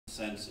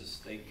census,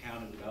 they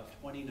counted about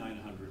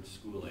 2,900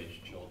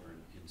 school-aged children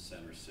in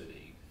Center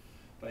City.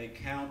 By a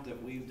count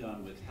that we've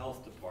done with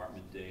health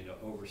department data,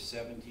 over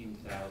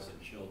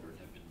 17,000 children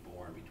have been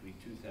born between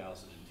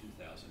 2000 and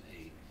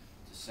 2008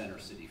 to Center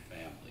City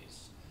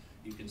families.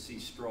 You can see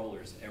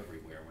strollers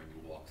everywhere when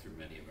you walk through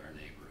many of our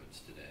neighborhoods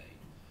today.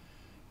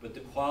 But the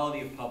quality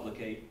of public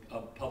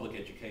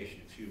education,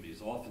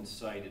 is often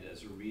cited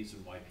as a reason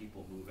why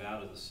people move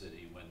out of the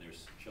city when their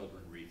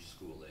children reach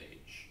school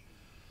age.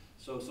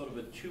 So sort of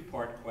a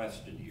two-part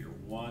question here.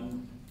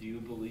 One, do you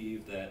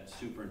believe that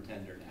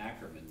Superintendent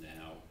Ackerman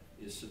now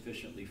is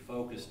sufficiently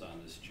focused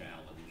on this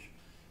challenge?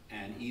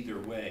 And either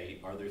way,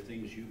 are there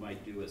things you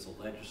might do as a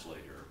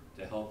legislator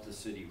to help the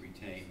city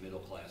retain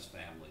middle-class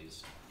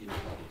families in the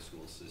public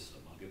school system?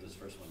 I'll give this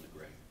first one to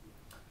Gregg.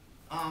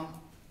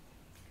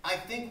 I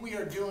think we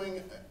are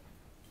doing,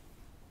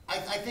 I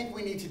think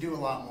we need to do a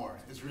lot more,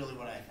 is really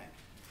what I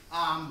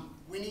think.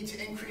 We need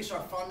to increase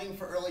our funding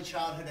for early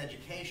childhood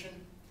education.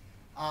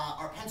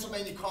 Our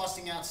Pennsylvania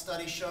Costing Out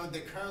study showed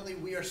that currently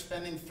we are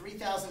spending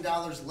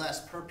 $3,000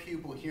 less per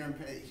pupil here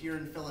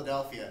in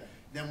Philadelphia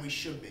than we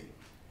should be.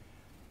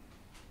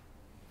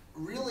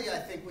 Really, I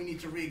think we need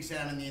to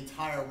re-examine the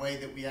entire way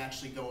that we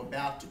actually go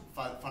about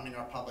funding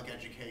our public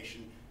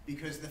education,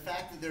 because the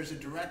fact that there's a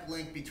direct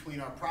link between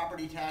our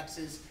property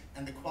taxes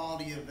and the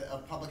quality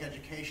of public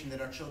education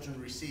that our children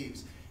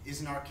receives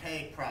is an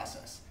archaic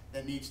process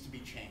that needs to be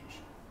changed.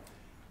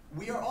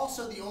 We are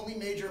also the only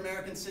major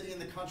American city in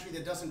the country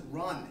that doesn't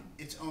run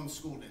its own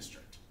school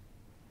district.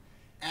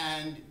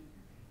 And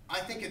I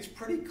think it's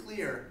pretty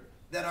clear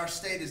that our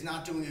state is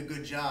not doing a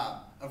good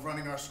job of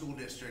running our school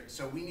district,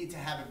 so we need to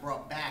have it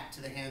brought back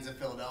to the hands of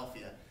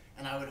Philadelphia.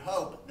 And I would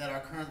hope that our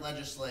current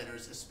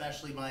legislators,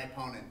 especially my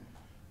opponent,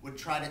 would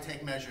try to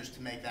take measures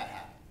to make that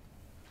happen.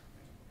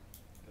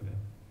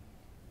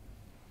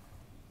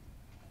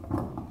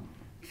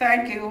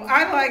 Thank you.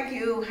 I, like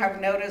you, have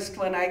noticed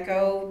when I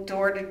go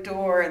door to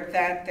door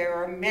that there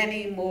are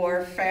many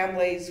more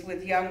families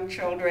with young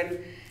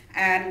children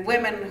and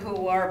women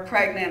who are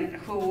pregnant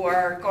who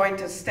are going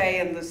to stay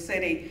in the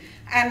city.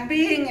 And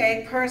being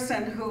a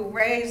person who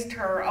raised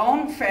her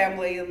own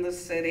family in the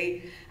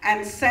city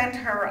and sent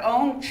her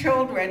own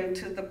children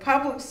to the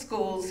public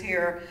schools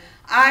here,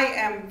 I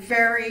am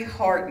very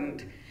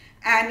heartened.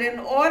 And in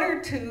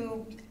order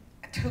to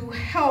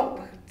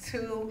help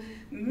to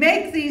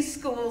make these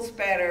schools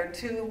better,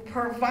 to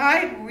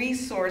provide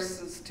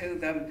resources to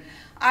them,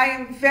 I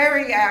am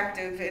very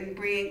active in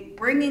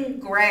bringing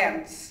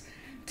grants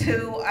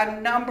to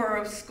a number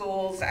of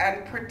schools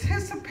and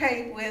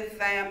participate with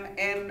them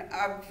in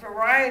a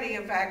variety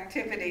of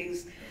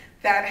activities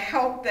that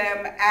help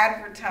them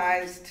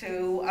advertise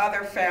to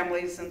other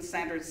families in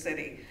Center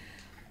City.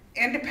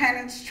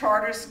 Independence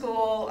Charter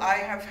School, I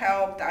have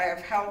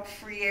helped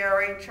Free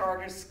Area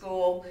Charter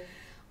School.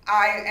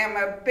 I am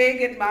a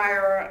big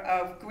admirer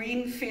of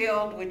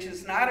Greenfield, which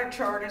is not a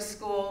charter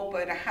school,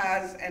 but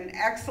has an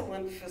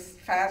excellent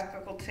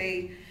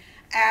faculty.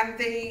 And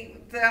the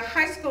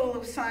High School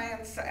of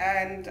Science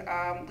and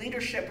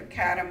Leadership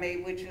Academy,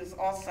 which is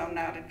also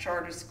not a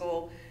charter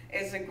school,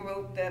 is a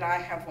group that I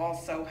have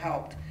also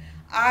helped.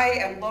 I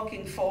am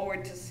looking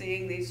forward to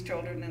seeing these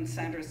children in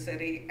Center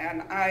City,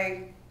 and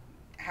I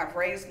have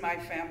raised my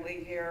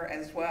family here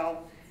as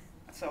well.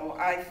 So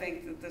I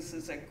think that this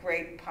is a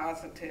great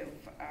positive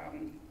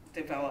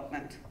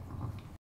development.